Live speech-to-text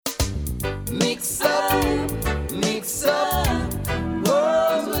Mix up,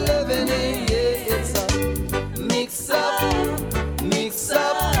 world we're living in, yeah, it's a mix up,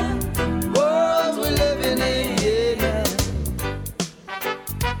 world we're living in, yeah.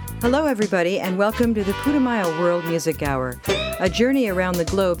 Hello everybody and welcome to the Putumayo World Music Hour, a journey around the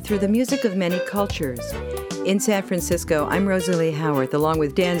globe through the music of many cultures. In San Francisco, I'm Rosalie Howarth along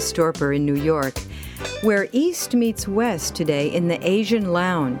with Dan Storper in New York, where East meets West today in the Asian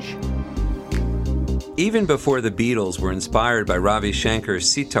Lounge. Even before the Beatles were inspired by Ravi Shankar's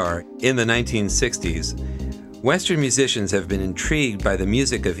sitar in the 1960s, Western musicians have been intrigued by the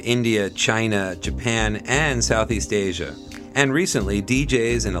music of India, China, Japan, and Southeast Asia. And recently,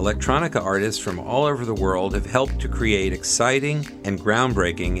 DJs and electronica artists from all over the world have helped to create exciting and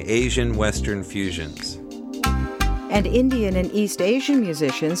groundbreaking Asian-Western fusions. And Indian and East Asian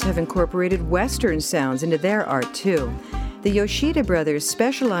musicians have incorporated Western sounds into their art too. The Yoshida Brothers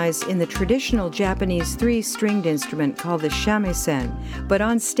specialize in the traditional Japanese three-stringed instrument called the shamisen, but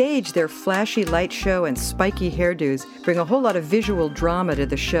on stage their flashy light show and spiky hairdos bring a whole lot of visual drama to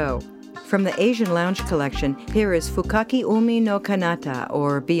the show. From the Asian Lounge collection, here is Fukaki Umi No Kanata,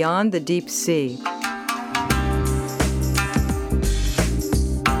 or Beyond the Deep Sea.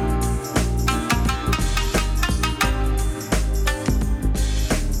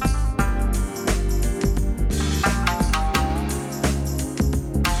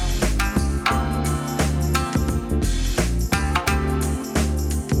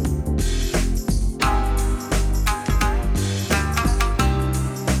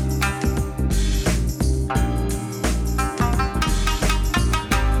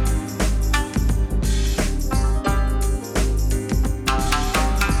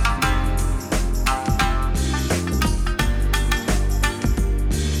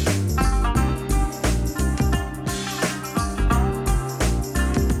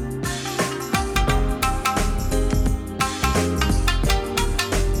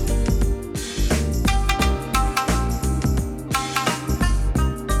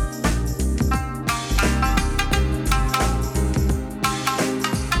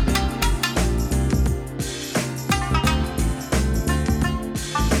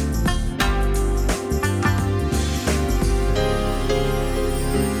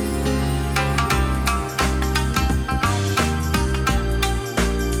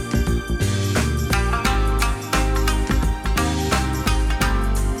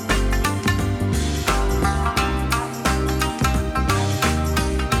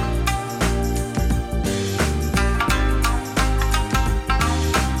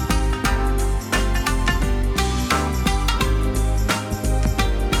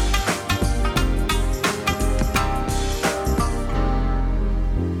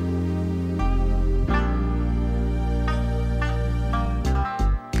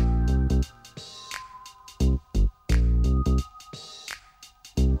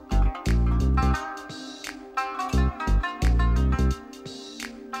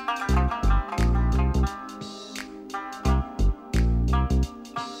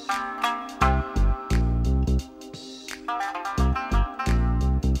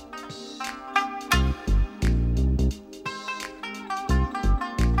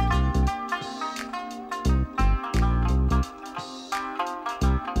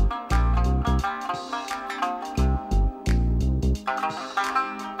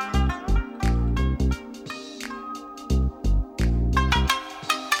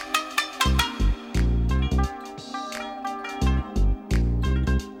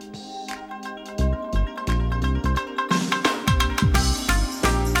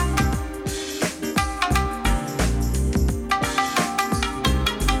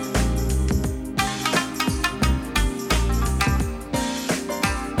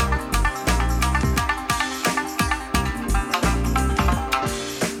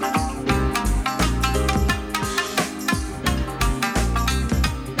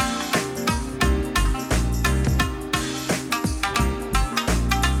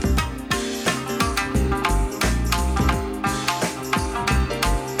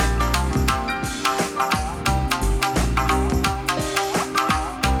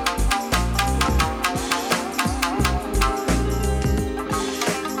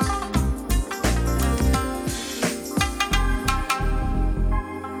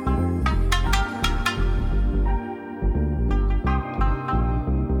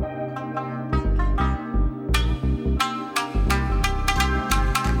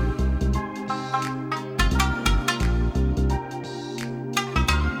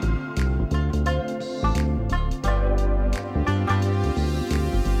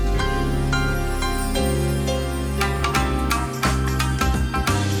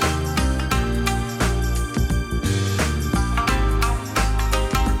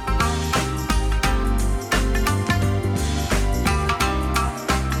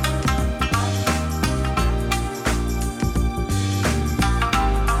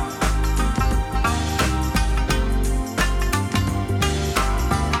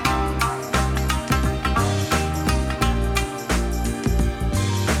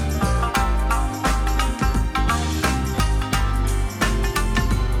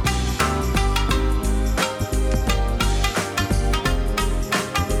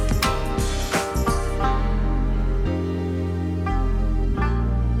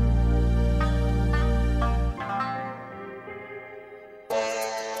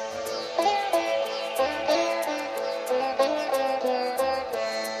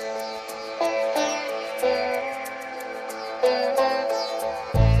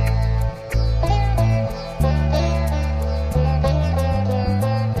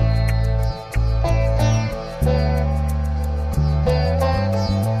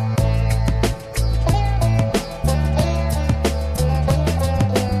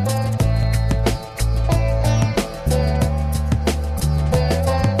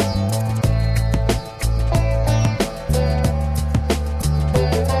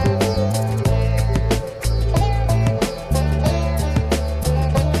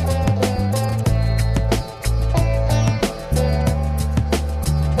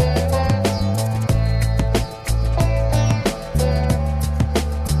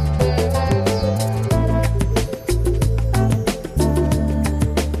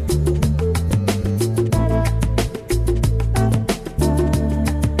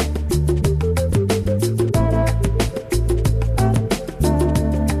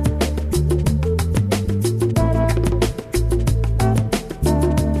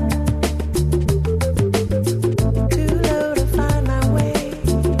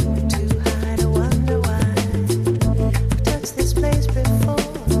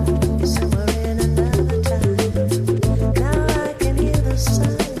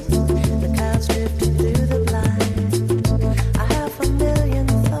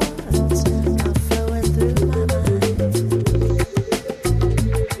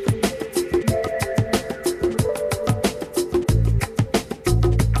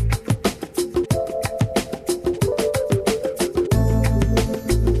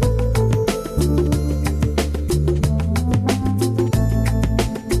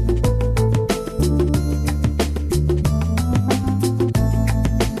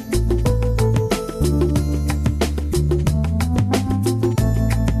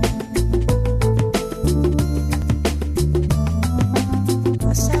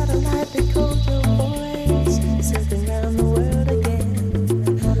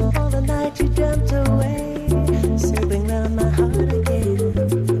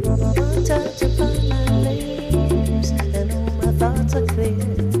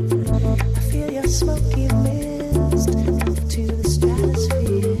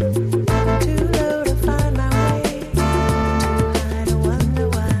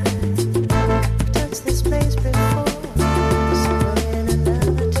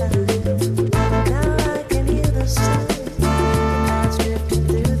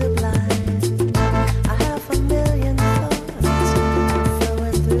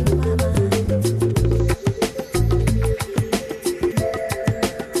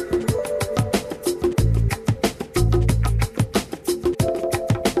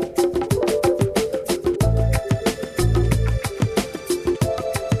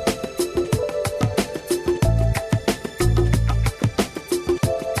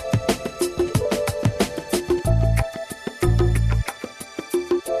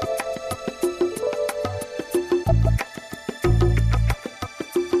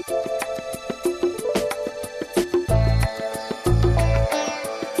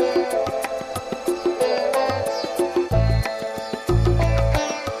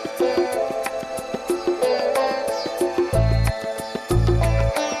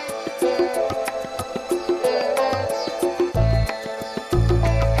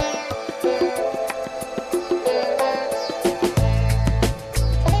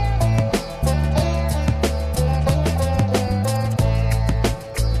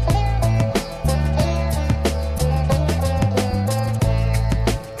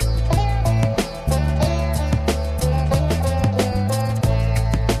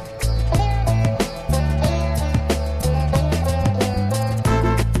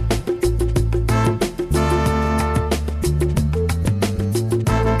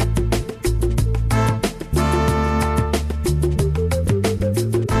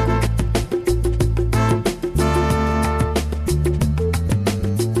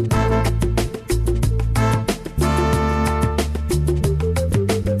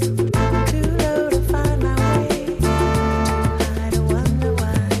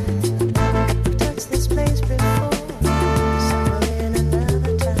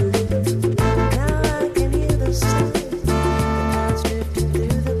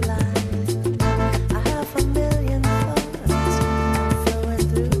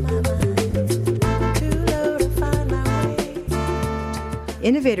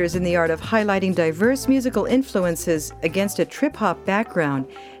 Innovators in the art of highlighting diverse musical influences against a trip-hop background.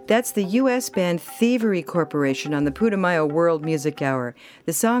 That's the U.S. band Thievery Corporation on the Putumayo World Music Hour.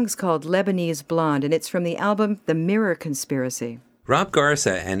 The song's called Lebanese Blonde, and it's from the album The Mirror Conspiracy. Rob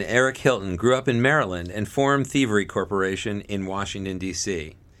Garza and Eric Hilton grew up in Maryland and formed Thievery Corporation in Washington,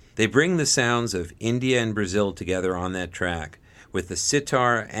 D.C. They bring the sounds of India and Brazil together on that track, with the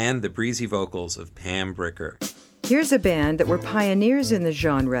sitar and the breezy vocals of Pam Bricker. Here's a band that were pioneers in the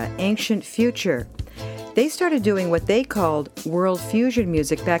genre, Ancient Future. They started doing what they called world fusion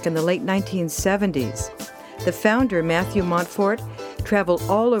music back in the late 1970s. The founder, Matthew Montfort, traveled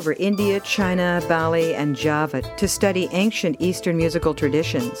all over India, China, Bali, and Java to study ancient Eastern musical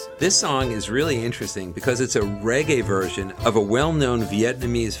traditions. This song is really interesting because it's a reggae version of a well-known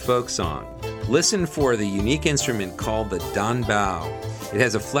Vietnamese folk song. Listen for the unique instrument called the dan bao. It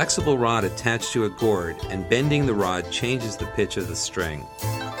has a flexible rod attached to a gourd, and bending the rod changes the pitch of the string.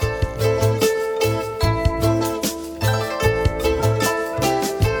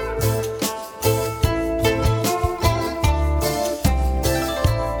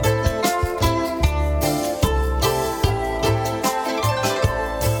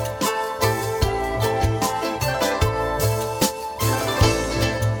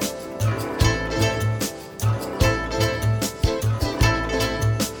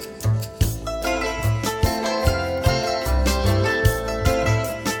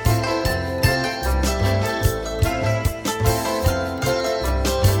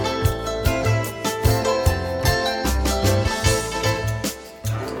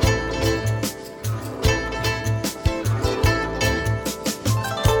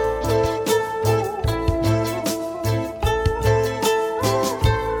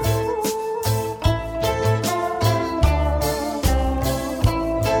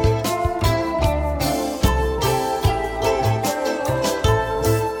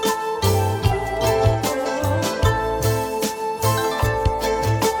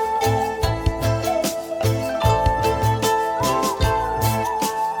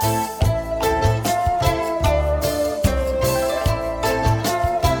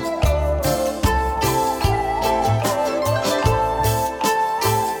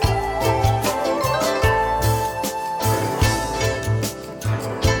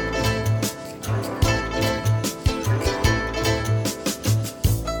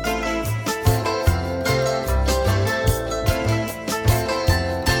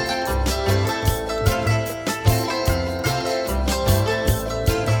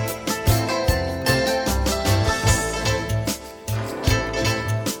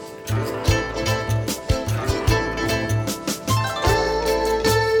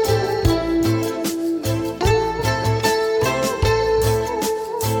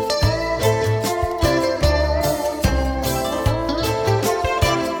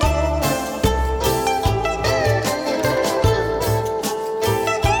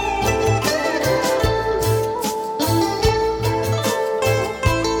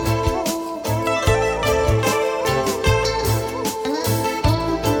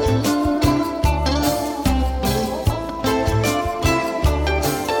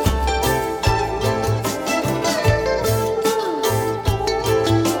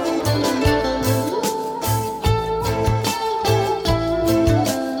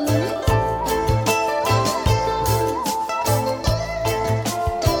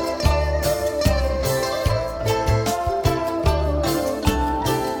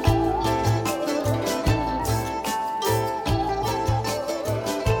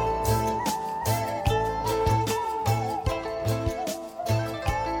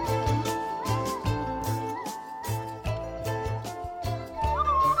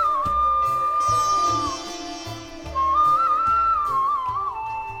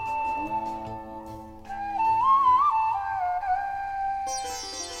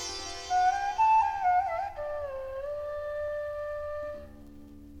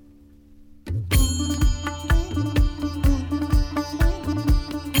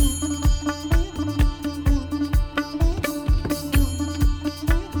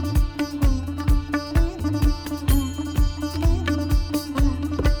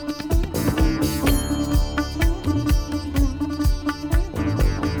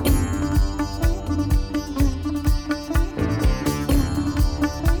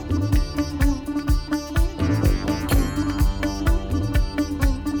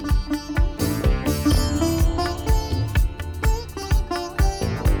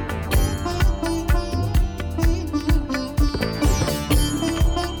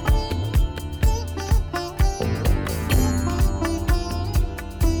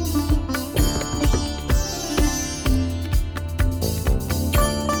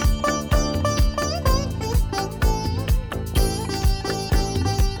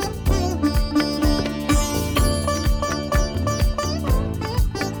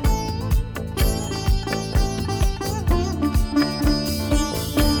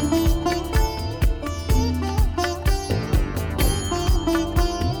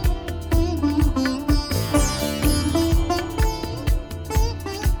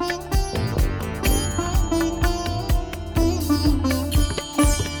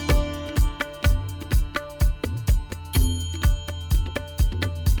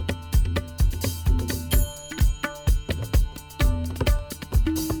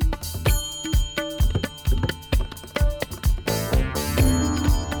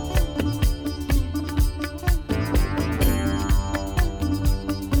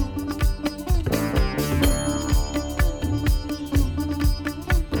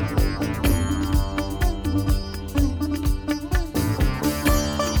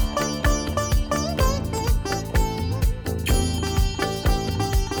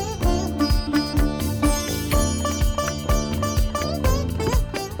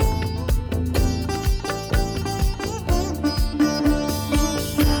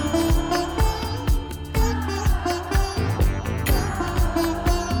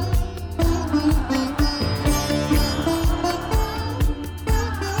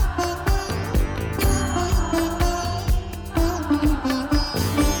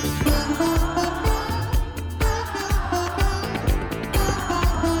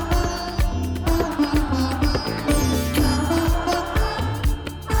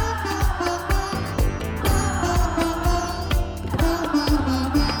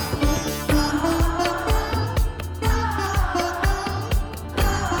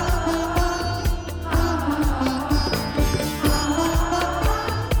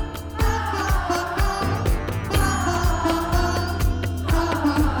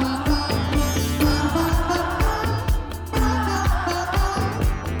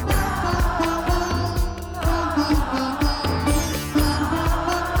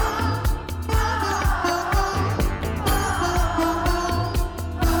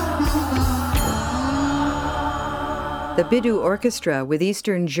 The Biddu Orchestra with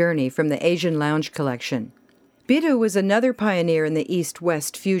Eastern Journey from the Asian Lounge collection. Biddu was another pioneer in the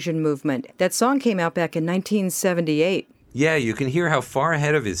East-West fusion movement. That song came out back in 1978. Yeah, you can hear how far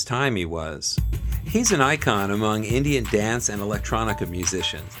ahead of his time he was. He's an icon among Indian dance and electronica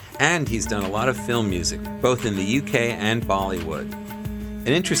musicians, and he's done a lot of film music, both in the UK and Bollywood.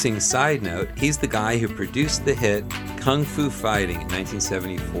 An interesting side note, he's the guy who produced the hit Kung Fu Fighting in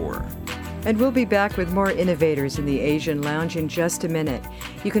 1974. And we'll be back with more innovators in the Asian Lounge in just a minute.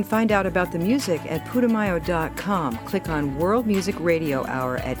 You can find out about the music at Putumayo.com. Click on World Music Radio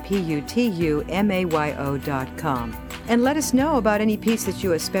Hour at PUTUMAYO.com. And let us know about any piece that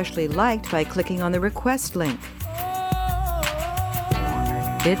you especially liked by clicking on the request link.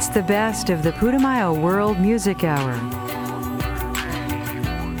 It's the best of the Putumayo World Music Hour.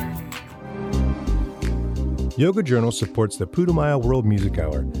 Yoga Journal supports the Putumayo World Music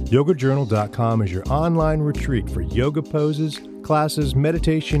Hour. YogaJournal.com is your online retreat for yoga poses, classes,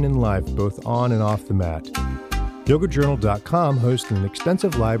 meditation, and life, both on and off the mat. YogaJournal.com hosts an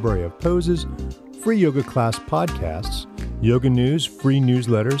extensive library of poses, free yoga class podcasts, yoga news, free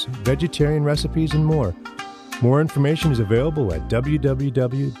newsletters, vegetarian recipes, and more. More information is available at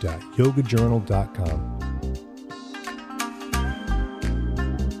www.yogajournal.com.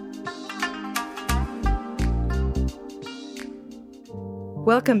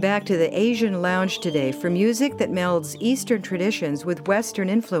 Welcome back to the Asian Lounge today for music that melds Eastern traditions with Western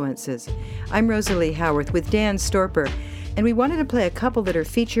influences. I'm Rosalie Howarth with Dan Storper, and we wanted to play a couple that are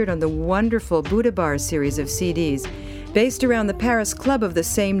featured on the wonderful Buddha Bar series of CDs, based around the Paris club of the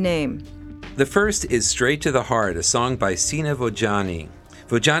same name. The first is Straight to the Heart, a song by Sina Vodjani.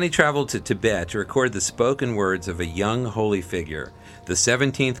 Vodjani traveled to Tibet to record the spoken words of a young holy figure, the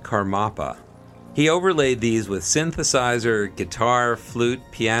 17th Karmapa. He overlaid these with synthesizer, guitar, flute,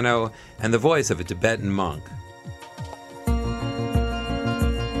 piano, and the voice of a Tibetan monk.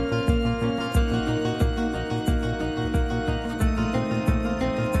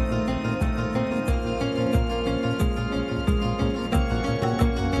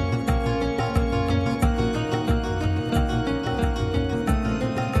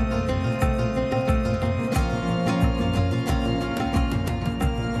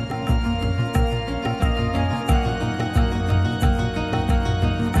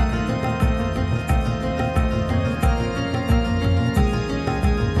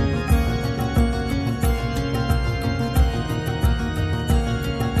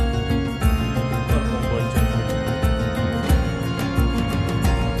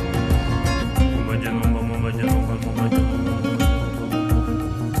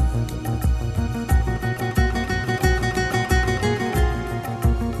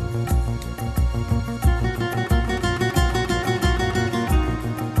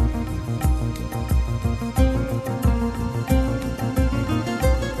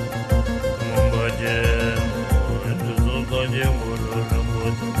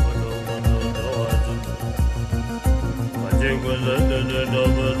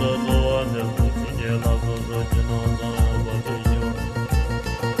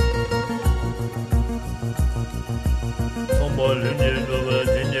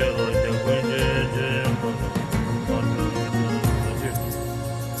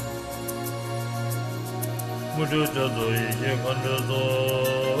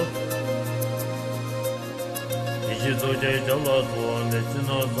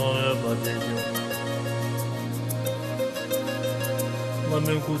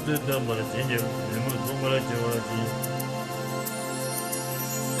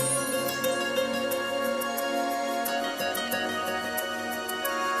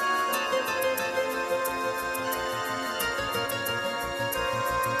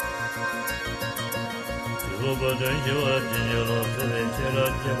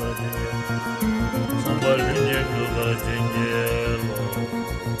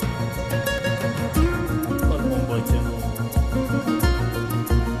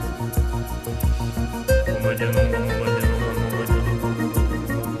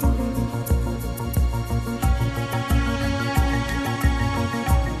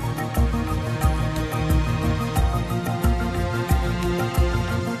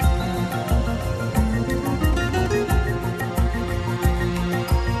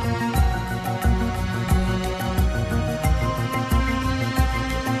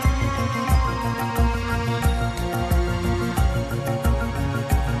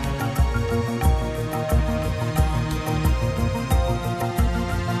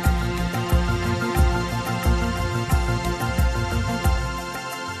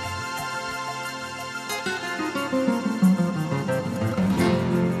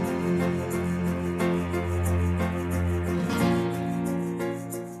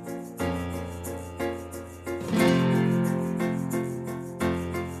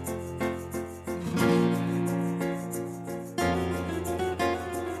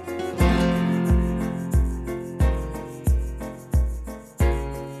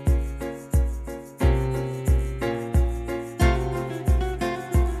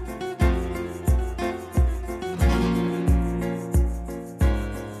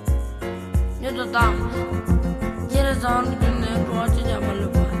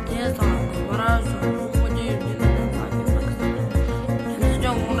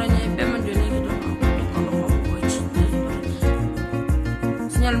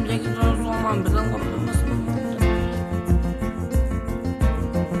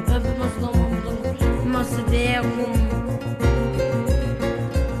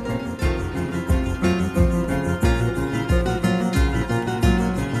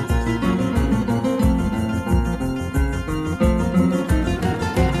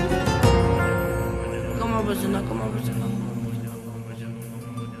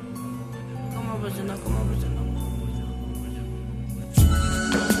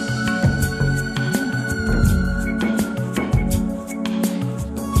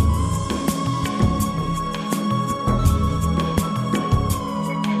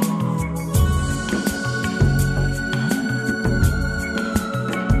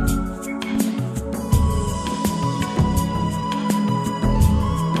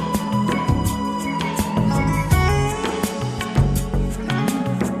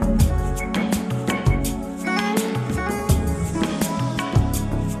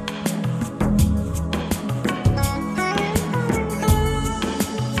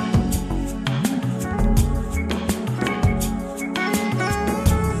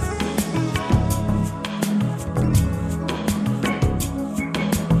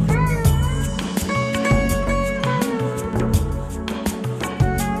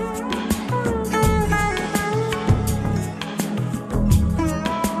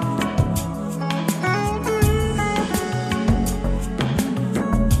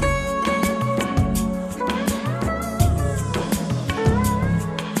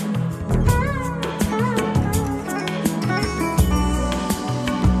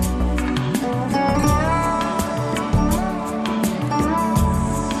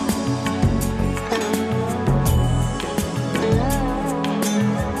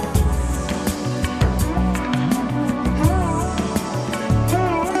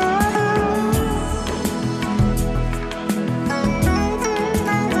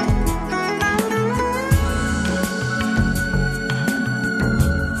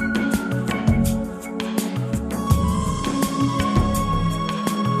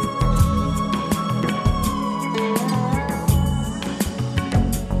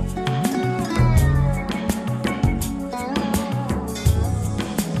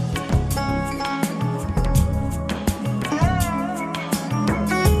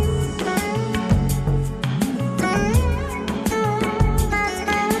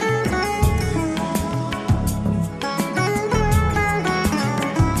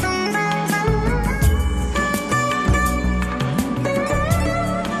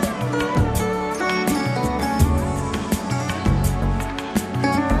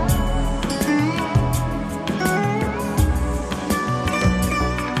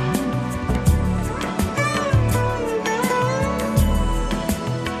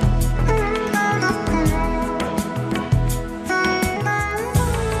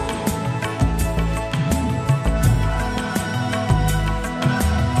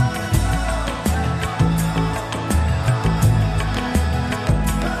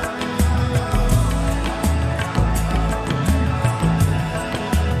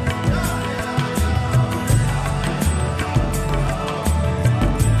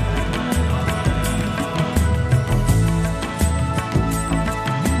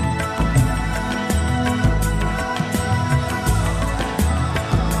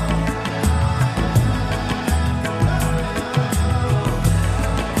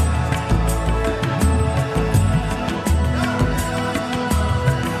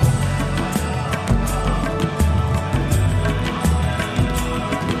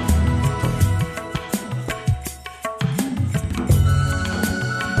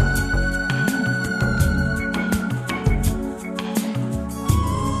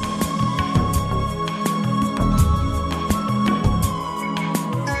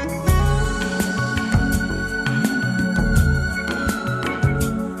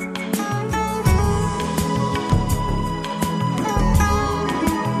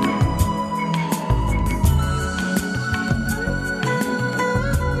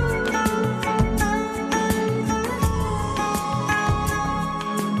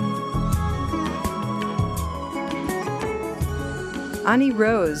 Anni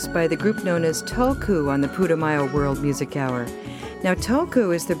Rose by the group known as Tulku on the Putumayo World Music Hour. Now,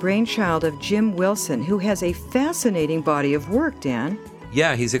 Tulku is the brainchild of Jim Wilson, who has a fascinating body of work, Dan.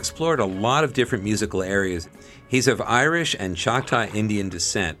 Yeah, he's explored a lot of different musical areas. He's of Irish and Choctaw Indian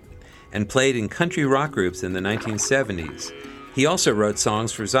descent and played in country rock groups in the 1970s. He also wrote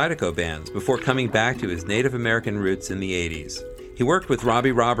songs for Zydeco bands before coming back to his Native American roots in the 80s. He worked with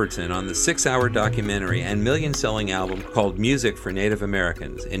Robbie Robertson on the 6-hour documentary and million-selling album called Music for Native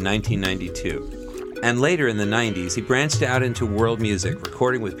Americans in 1992. And later in the 90s, he branched out into world music,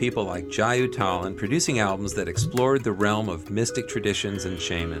 recording with people like Jai Uttal and producing albums that explored the realm of mystic traditions and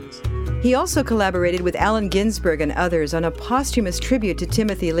shamans. He also collaborated with Allen Ginsberg and others on a posthumous tribute to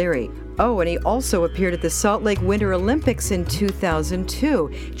Timothy Leary. Oh, and he also appeared at the Salt Lake Winter Olympics in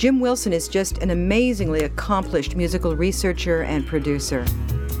 2002. Jim Wilson is just an amazingly accomplished musical researcher and producer.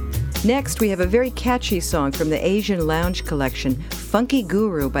 Next, we have a very catchy song from the Asian Lounge collection, Funky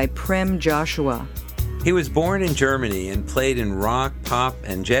Guru by Prem Joshua. He was born in Germany and played in rock, pop,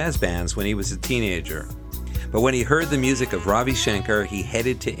 and jazz bands when he was a teenager. But when he heard the music of Ravi Shankar, he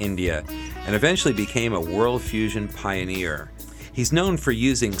headed to India and eventually became a world fusion pioneer. He's known for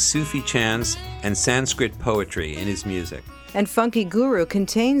using Sufi chants and Sanskrit poetry in his music. And Funky Guru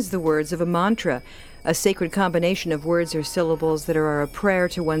contains the words of a mantra, a sacred combination of words or syllables that are a prayer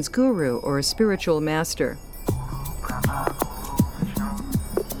to one's guru or a spiritual master.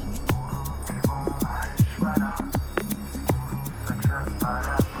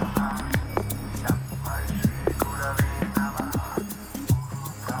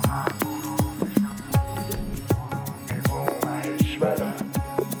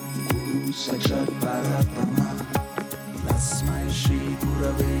 Sakshat Parabrahma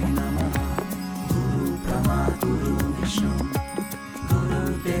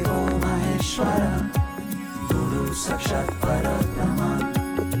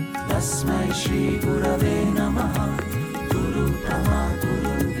Tasmai Shri Gurave Namaha Guru Brahma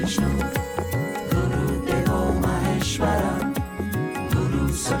Guru Vishnu Guru Devo Maheshwara Guru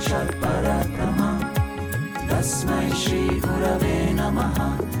Sakshat Parabrahma Tasmai Shri Gurave Namaha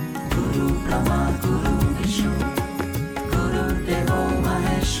Guru Brahma Guru Vishnu Guru Devo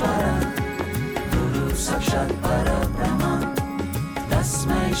Maheshwara Guru Sakshat Parabrahma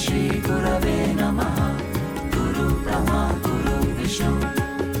Tasmai Shri Gurave Namaha Guru Brahma Guru Vishnu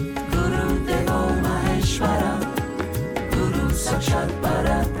Guru Devo Maheshwara Guru Sakshat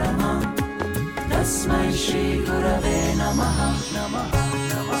Parabrahma Tasmai Shri Gurave Namaha Namaha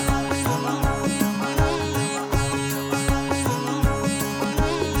Namaha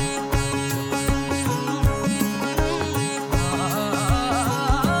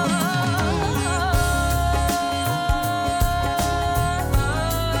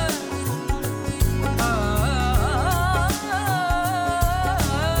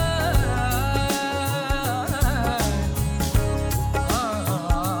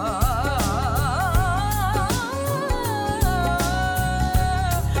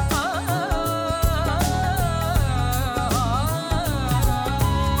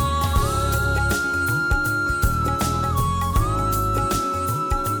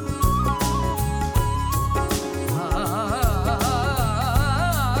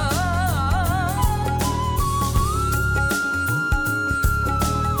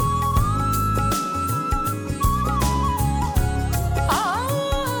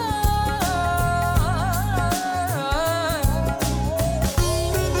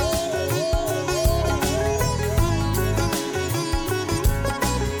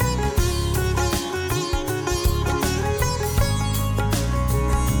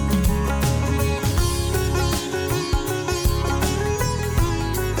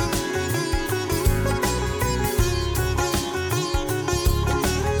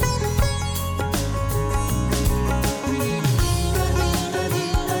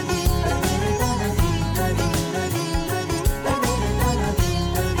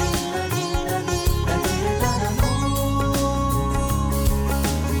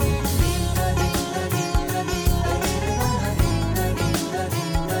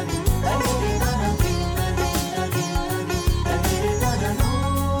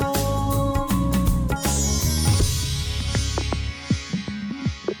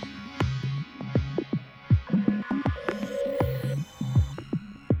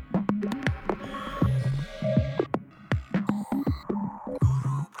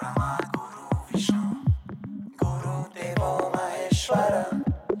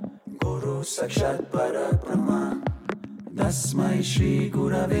Sakshat Parabrahma Tasmai Shri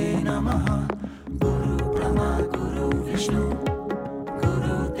Gurave Namaha Guru Brahma Guru Vishnu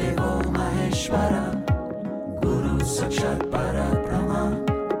Guru Devo Maheshwara Guru Sakshat Parabrahma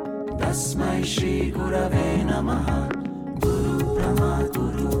Tasmai Shri Gurave Namaha Guru Brahma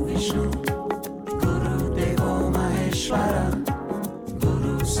Guru Vishnu Guru Devo Maheshwara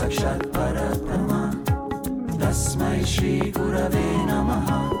Guru Sakshat Parabrahma Tasmai Shri Gurave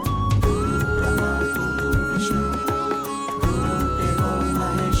Namaha Guru Brahma Guru Vishnu Guru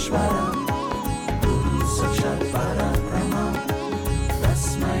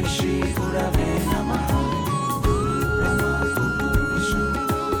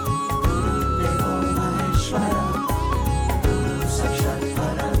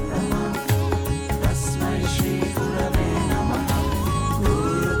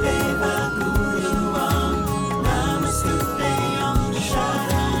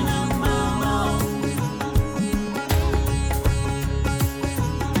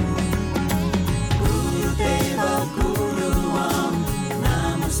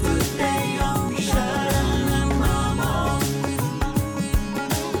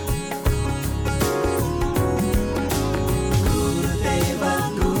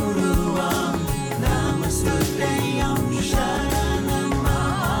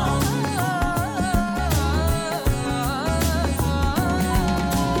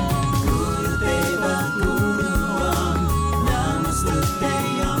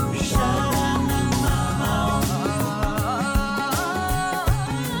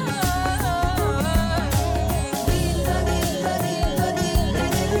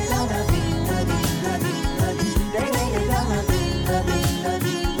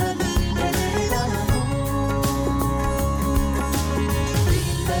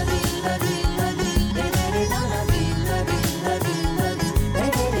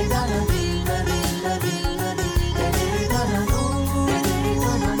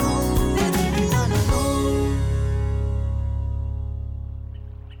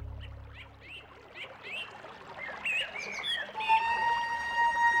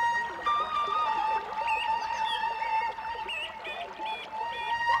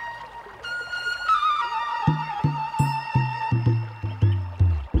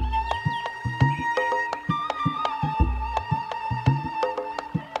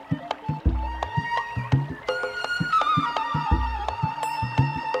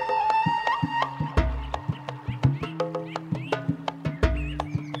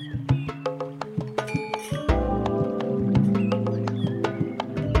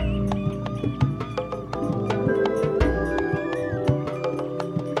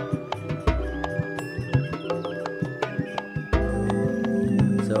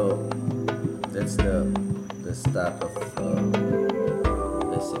start of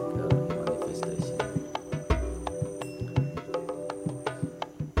basic manifestation.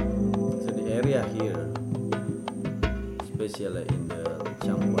 So the area here, especially in the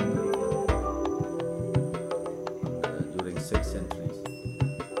Campuhan river, during 6th century,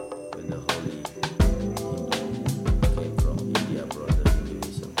 when the holy Hindu came from India, brought the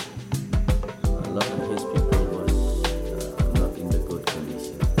Hinduism, a lot of his people was not in the good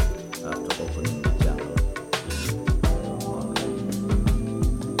condition after opening the jungle.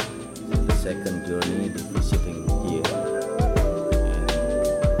 So the second journey, the visiting here, and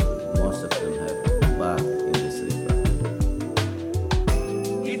most of them have bathed in this river.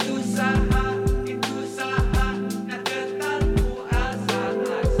 Itu saha naketanku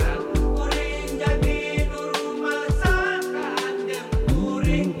asa-asa kuring jadi nu rumah sangkaan jeung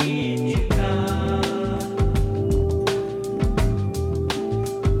kuring ijina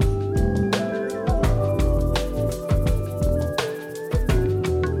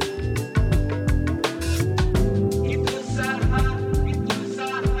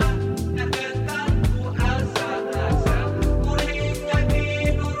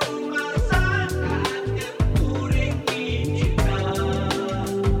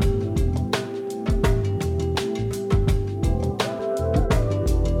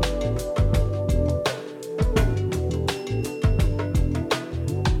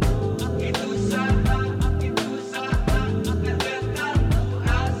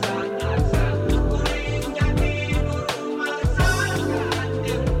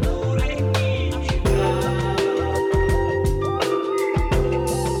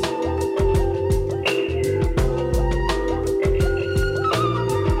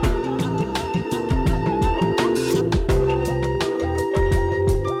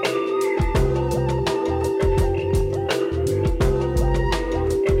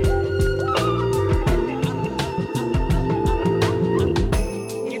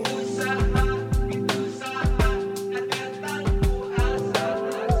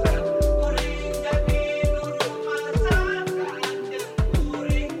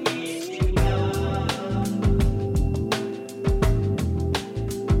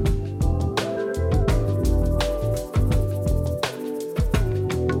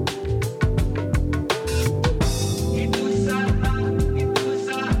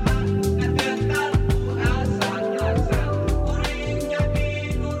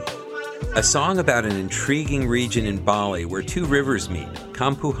a song about an intriguing region in Bali where two rivers meet,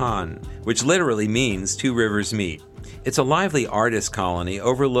 Campuhan, which literally means two rivers meet. It's a lively artist colony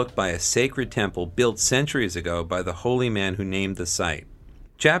overlooked by a sacred temple built centuries ago by the holy man who named the site.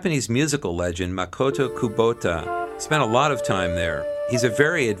 Japanese musical legend Makoto Kubota spent a lot of time there. He's a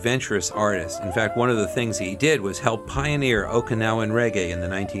very adventurous artist. In fact, one of the things he did was help pioneer Okinawan reggae in the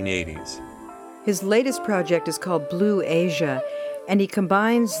 1980s. His latest project is called Blue Asia, and he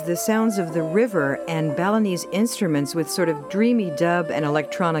combines the sounds of the river and Balinese instruments with sort of dreamy dub and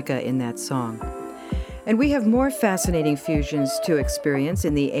electronica in that song. And we have more fascinating fusions to experience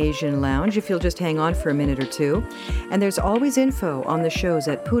in the Asian Lounge if you'll just hang on for a minute or two. And there's always info on the shows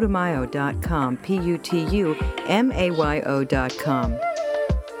at putumayo.com, Putumayo.com.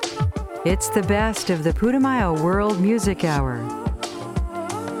 It's the best of the Putumayo World Music Hour.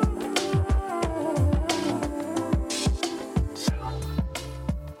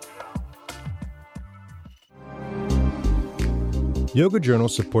 Yoga Journal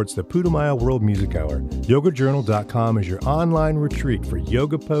supports the Putumayo World Music Hour. YogaJournal.com is your online retreat for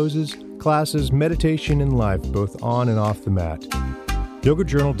yoga poses, classes, meditation, and life, both on and off the mat.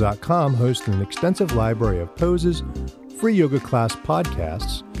 YogaJournal.com hosts an extensive library of poses, free yoga class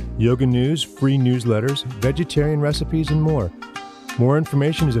podcasts, yoga news, free newsletters, vegetarian recipes, and more. More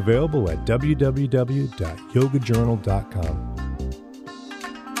information is available at www.yogajournal.com.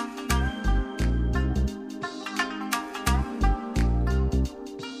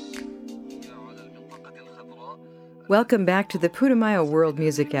 Welcome back to the Putumayo World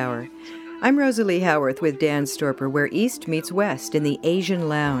Music Hour. I'm Rosalie Howarth with Dan Storper, where East meets West in the Asian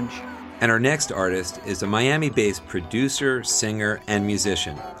Lounge. And our next artist is a Miami-based producer, singer, and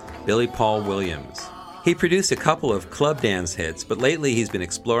musician, Billy Paul Williams. He produced a couple of club dance hits, but lately he's been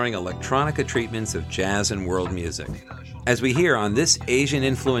exploring electronica treatments of jazz and world music. As we hear on this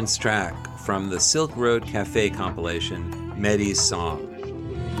Asian-influenced track from the Silk Road Cafe compilation, Medhi's Song.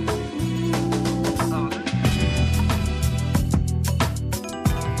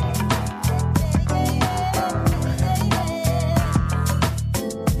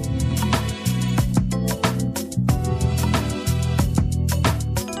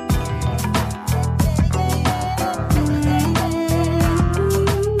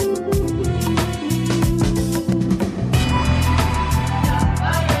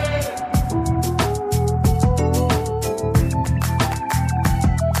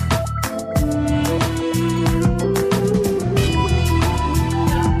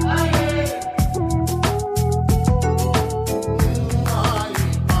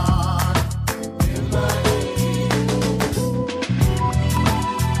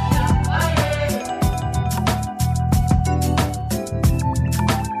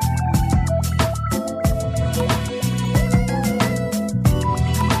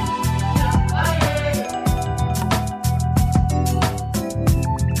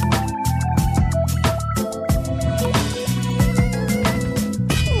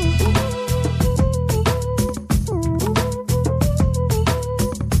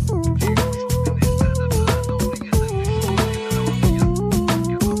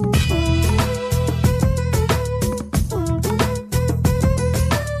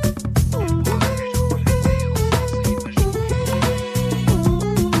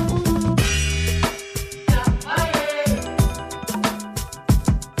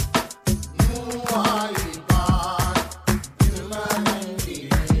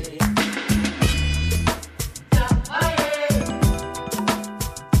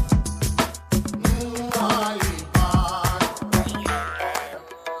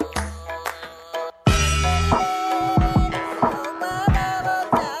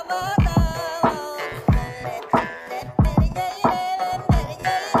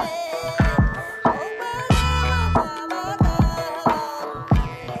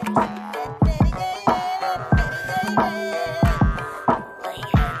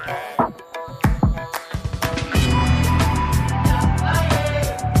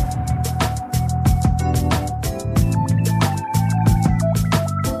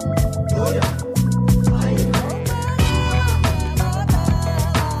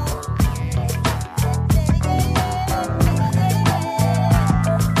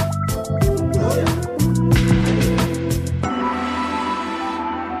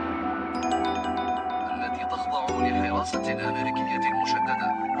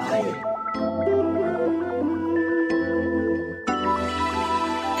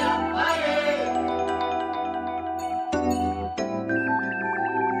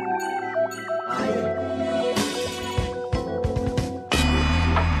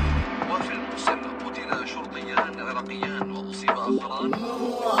 وفي المسلم قتل شرطيان عراقيان وأصيب آخران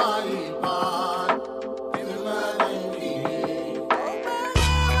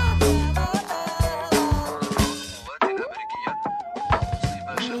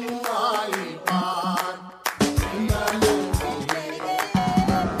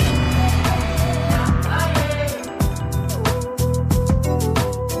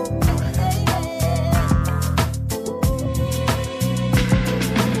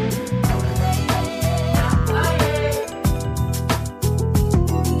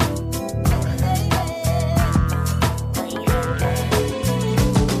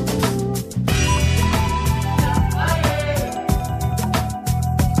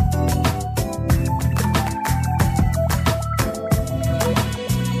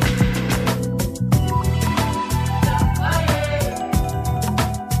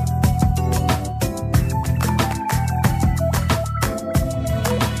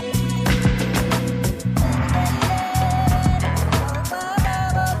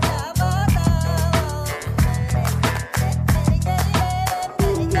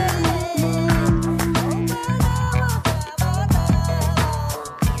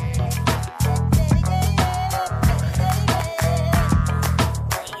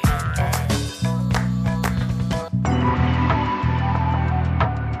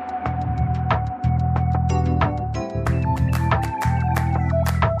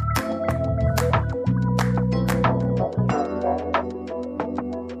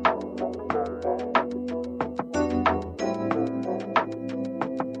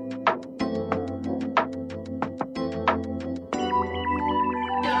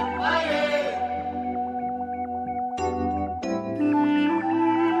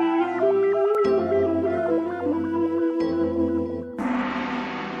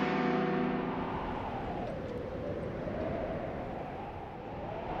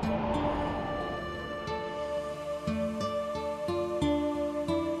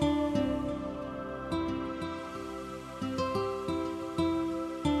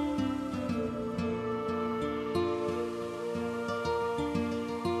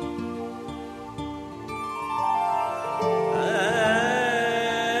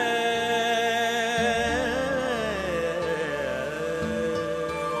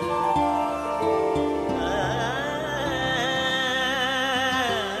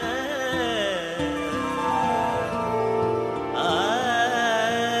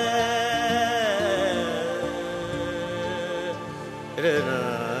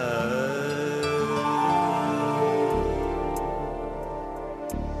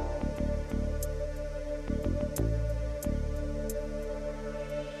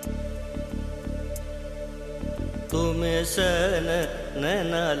तुम्हें सन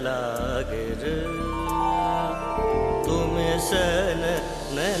नैना लागे रे तुम्हें सन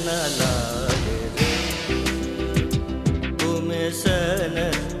नैना लागे रे तुम्हें सन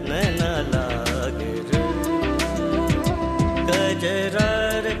नैना लागे रे गजरा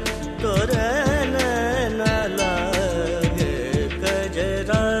रे तोरे नैना लागे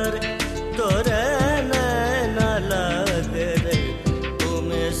गजरा रे तोरे नैना लागे रे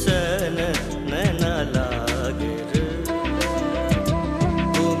तुम्हें सन नैना लागे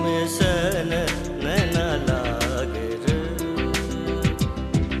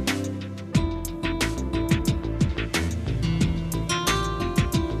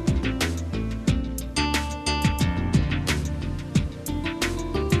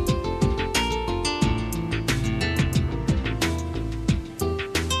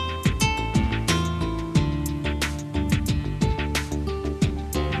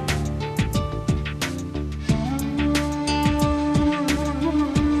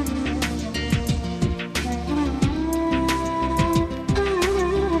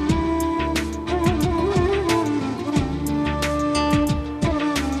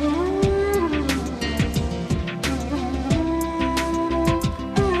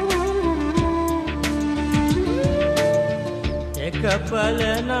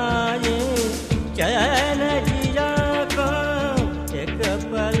पलनाए चैन जिया को एक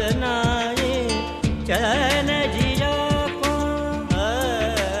पलनाए चैन जिया को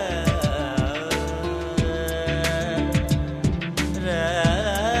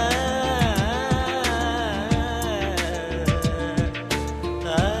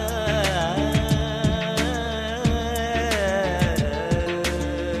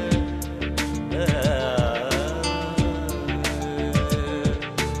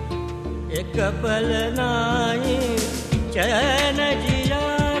पलनाई चैन जिया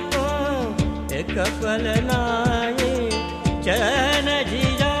को एक पलनाई चैन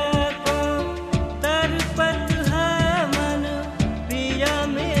जिया को तरपत है मन पिया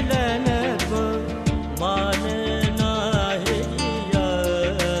मिलन को मानना है जिया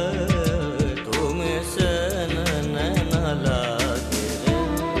तुम सन नैना लागे रे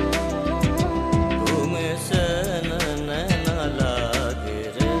तुम सन नैना लागे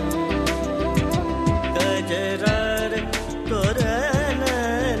रे गजरार तोरे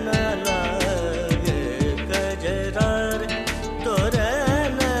नैना लागे गजरार तोरे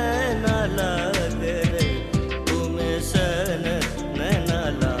नैना लागे रे तुम्हें सन नैना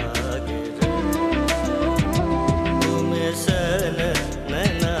लागे रे तुम्हें सन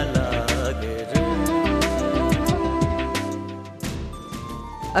नैना लागे रे.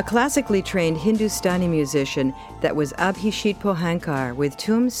 A classically trained Hindustani musician that was Abhijit Pohankar with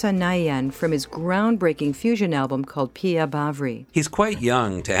Tum San Naina from his groundbreaking fusion album called Piya Bavri. He's quite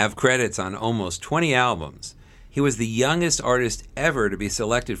young to have credits on almost 20 albums. He was the youngest artist ever to be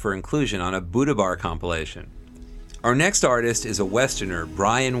selected for inclusion on a Buddha Bar compilation. Our next artist is a Westerner,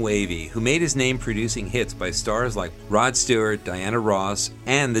 Brian Wavy, who made his name producing hits by stars like Rod Stewart, Diana Ross,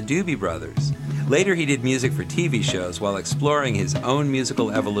 and the Doobie Brothers. Later, he did music for TV shows while exploring his own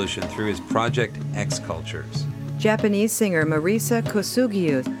musical evolution through his project Xcultures. Japanese singer Marisa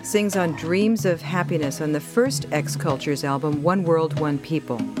Kosugi sings on Dreams of Happiness on the first Xcultures album, One World, One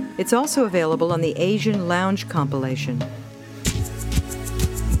People. It's also available on the Asian Lounge compilation.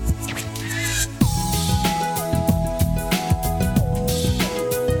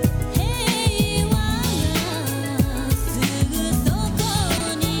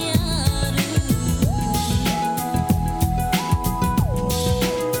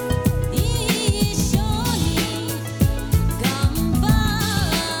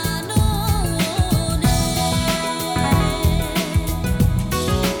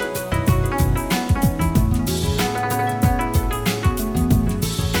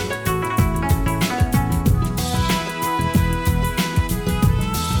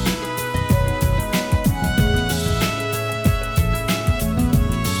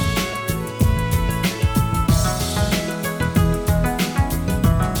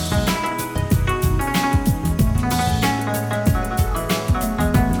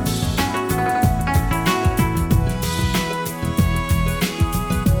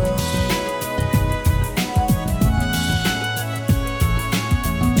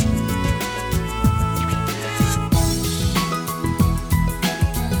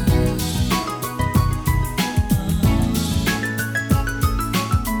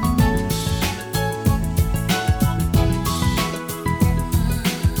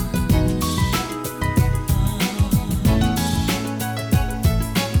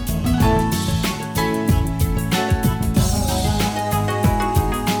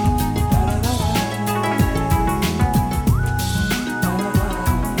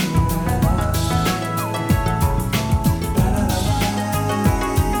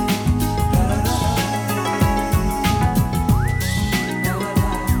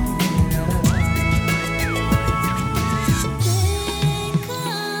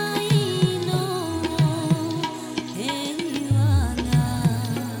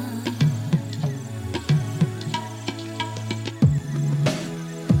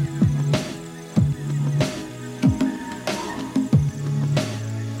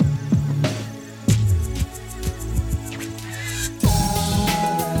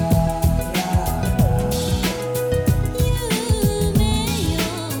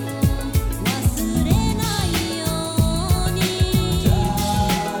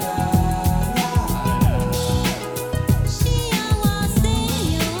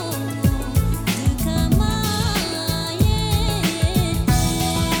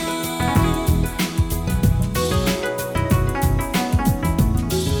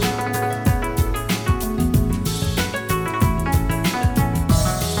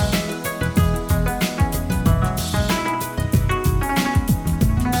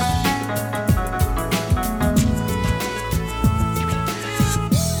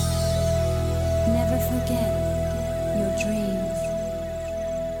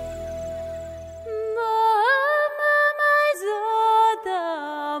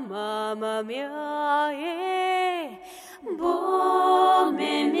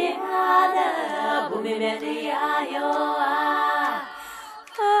 부미메리아요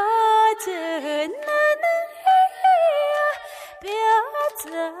나는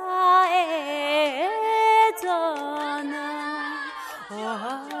뼈자에 전화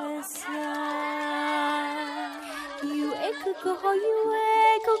Hosa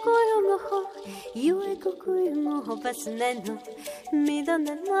유에 그거 바스나노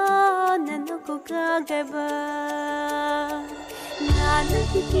미도나노 나노고 가가바 나는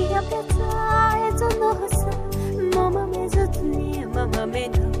피야 뼈자에 전화 Hosa 마마메 좋니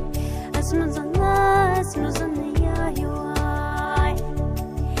마마메도 아스노잖아 야요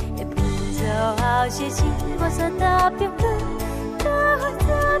저 아우시지 와서 답변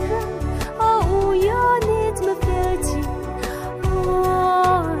Oh, your needs my beauty.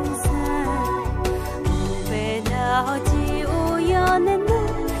 Oh, when I hold you, you're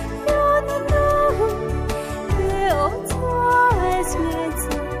the old toys meant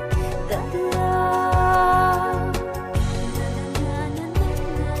the love.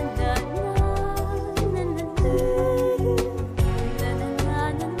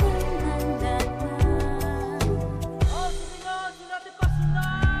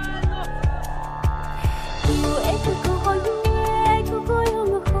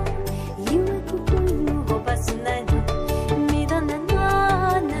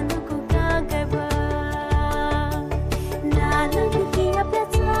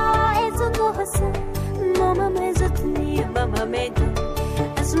 Mama made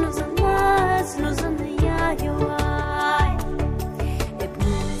as no yayo ai e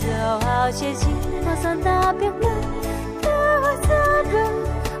puzo ao cheji masanda pena tawasaga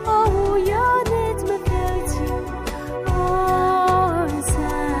oh your needs my beauty oh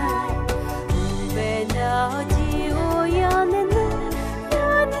sai bena di oh your nena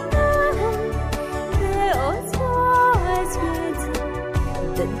the always meant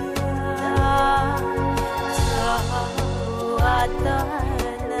the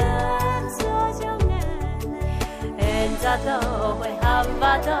엔자도 왜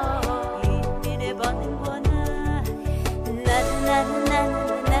한바도 이민에 버는 거나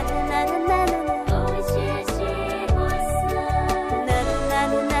나나나나나나나나나 오시시 호사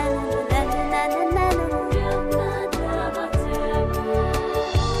나나나나나나나나나 뷰마다 버티고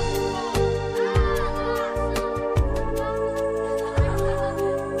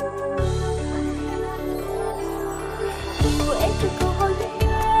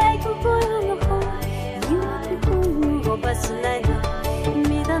Basnaino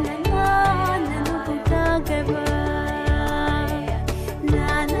midana nanugo kagaba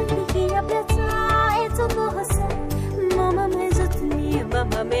nanan hiya peta eto no Hosa mama mezotni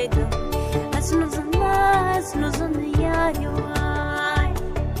mama medo asnozana yayo ai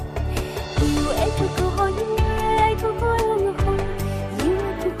you eko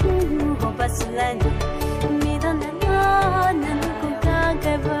basnaino midana nanugo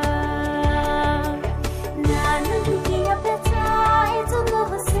kagaba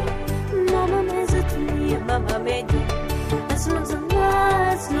Mama made as no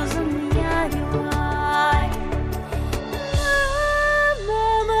yayo ai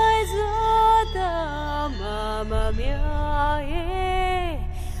Mama zota mama mia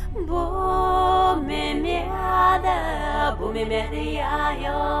bo me miada bo me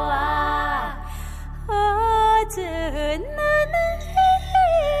yayo ai nana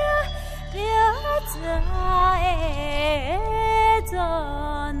piazza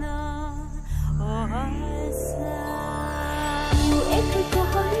etona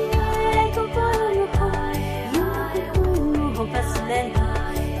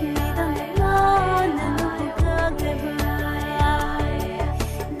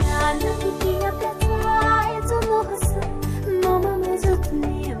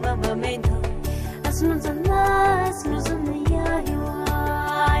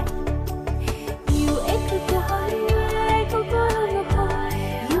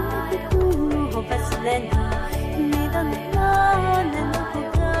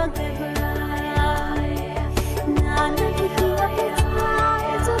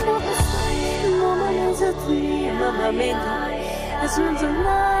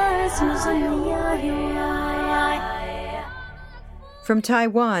From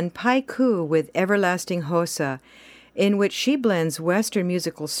Taiwan, PaiCu with Everlasting Hosa, in which she blends Western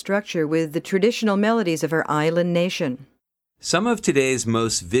musical structure with the traditional melodies of her island nation. Some of today's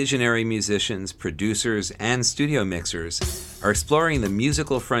most visionary musicians, producers, and studio mixers are exploring the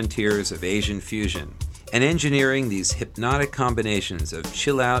musical frontiers of Asian fusion and engineering these hypnotic combinations of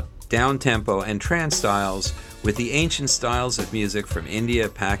chill-out, down-tempo, and trance styles with the ancient styles of music from India,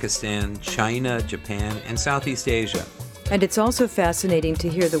 Pakistan, China, Japan, and Southeast Asia. And it's also fascinating to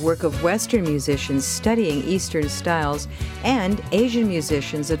hear the work of Western musicians studying Eastern styles and Asian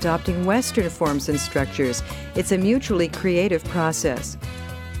musicians adopting Western forms and structures. It's a mutually creative process.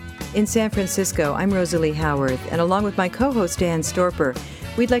 In San Francisco, I'm Rosalie Howarth, and along with my co-host Dan Storper,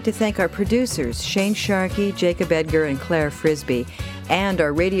 we'd like to thank our producers, Shane Sharkey, Jacob Edgar, and Claire Frisbee, and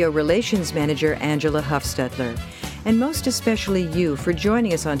our radio relations manager, Angela Huffstetler. And most especially you for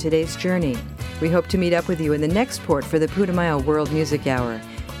joining us on today's journey. We hope to meet up with you in the next port for the Putumayo World Music Hour.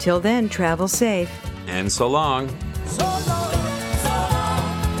 Till then, travel safe. And so long. So long.